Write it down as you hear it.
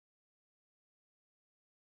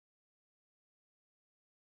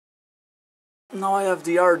Now I have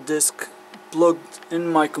the hard disk plugged in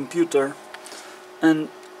my computer, and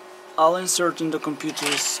I'll insert in the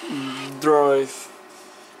computer's drive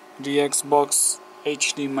the Xbox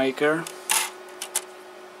HDmaker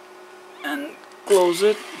and close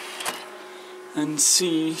it and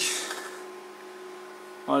see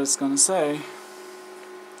what it's gonna say.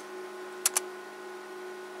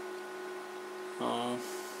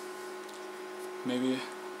 Maybe,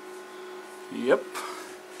 yep,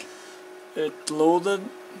 it loaded,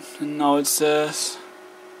 and now it says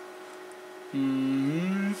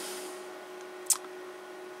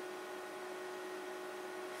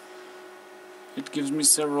it gives me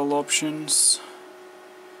several options.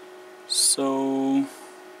 So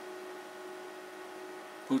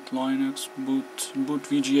boot Linux, boot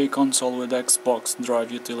VGA console with Xbox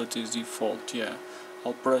drive utilities default. Yeah,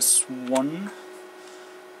 I'll press 1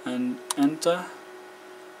 and enter,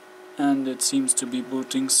 and it seems to be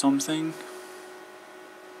booting something.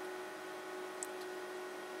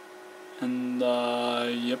 And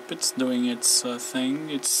yep, it's doing its thing.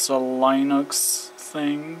 It's a Linux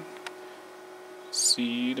thing.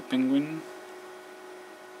 See the penguin.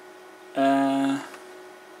 And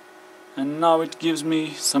now it gives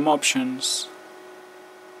me some options,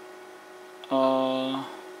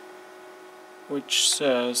 which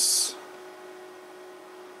says,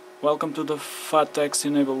 welcome to the FATX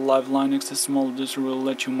enabled live Linux. This small distro will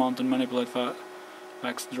let you mount and manipulate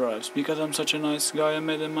FATX drives. Because I'm such a nice guy, I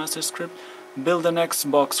made a master script. Build an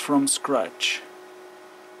Xbox from scratch.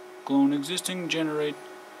 Clone existing, generate,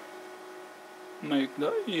 make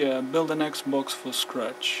the, build an Xbox from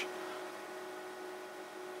scratch.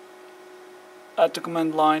 At the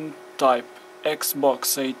command line, type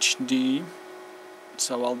Xbox HD.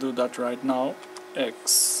 So I'll do that right now.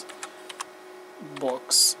 Xbox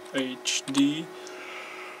HD.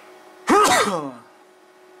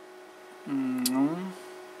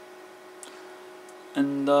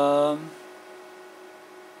 And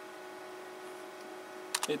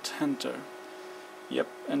hit enter. Yep,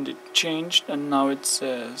 and it changed, and now it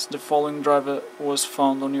says the following driver was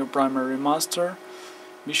found on your primary master.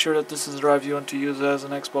 Be sure that this is the drive you want to use as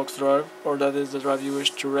an Xbox drive, or that is the drive you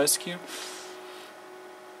wish to rescue.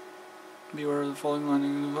 Beware of the following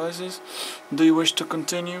landing devices. Do you wish to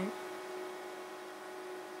continue?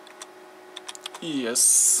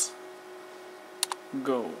 Yes.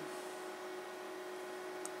 Go.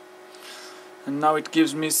 And now it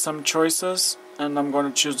gives me some choices, and I'm going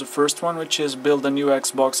to choose the first one, which is build a new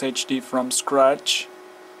Xbox HD from scratch.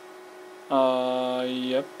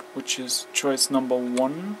 Yep, which is choice number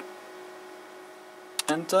 1.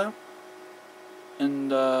 Enter.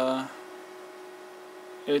 And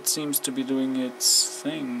it seems to be doing its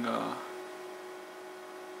thing.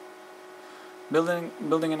 Building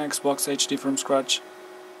an Xbox HD from scratch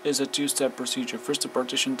is a two-step procedure. First, the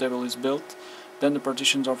partition table is built, then the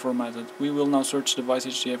partitions are formatted. We will now search device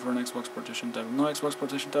HDA for an Xbox partition table. No Xbox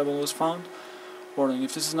partition table was found. Warning: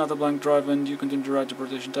 if this is not a blank drive and you continue to write the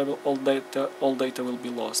partition table, all data will be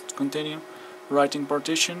lost. Continue. Writing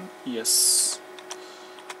partition. Yes.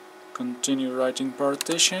 Continue writing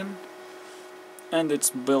partition. And it's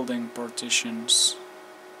building partitions.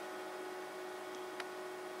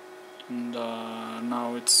 And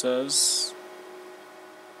now it says,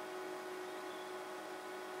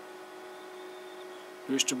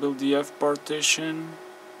 you wish to build the F partition?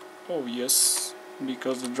 Oh yes,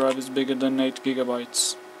 because the drive is bigger than 8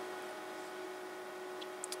 gigabytes.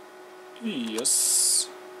 Yes.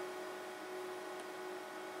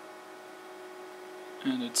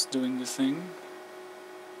 And it's doing the thing.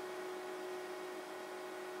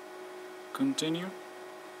 Continue.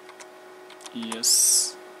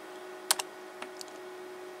 Yes.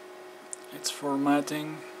 It's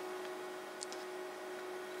formatting.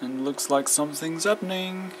 And looks like something's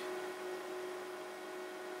happening.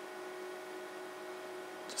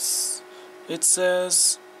 It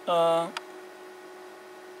says,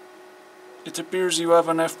 it appears you have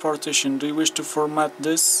an F partition. Do you wish to format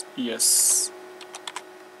this? Yes.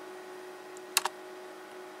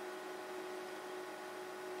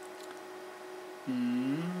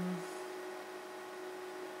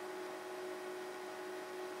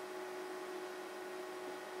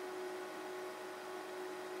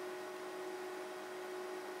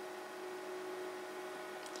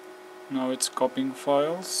 Now it's copying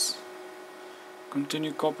files.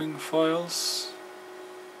 Continue copying files.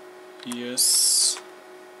 Yes.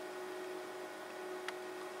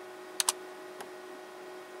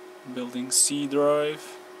 Building C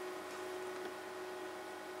drive.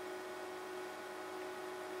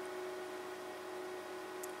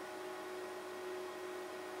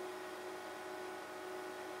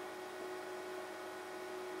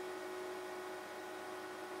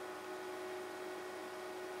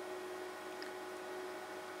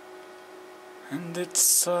 And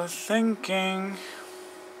it's thinking.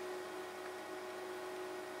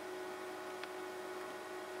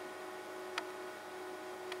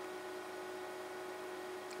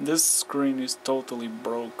 This screen is totally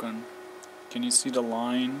broken. Can you see the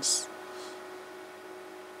lines?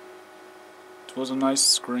 It was a nice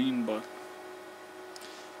screen, but...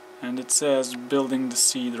 And it says building the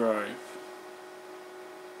C drive.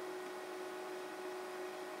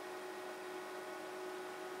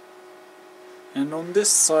 And on this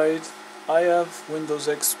side I have Windows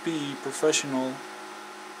XP Professional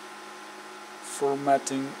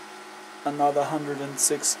formatting another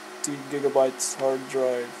 160 gigabytes hard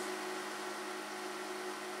drive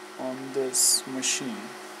on this machine.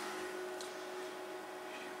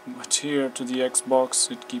 But here to the Xbox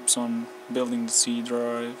it keeps on building the C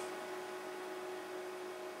drive.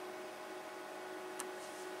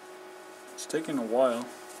 It's taking a while.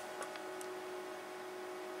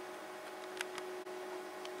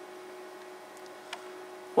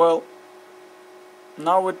 Well,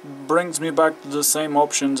 now it brings me back to the same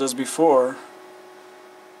options as before,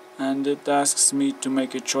 and it asks me to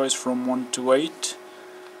make a choice from 1 to 8.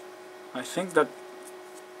 I think that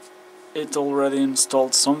it already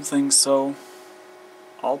installed something, so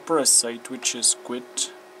I'll press 8, which is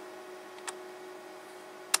quit,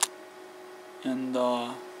 and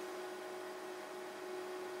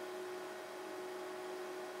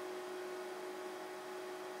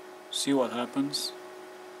see what happens.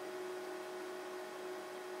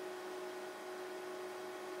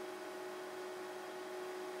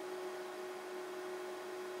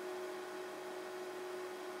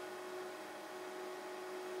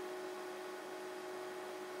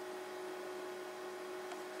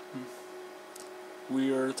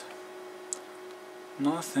 Weird.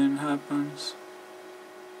 Nothing happens.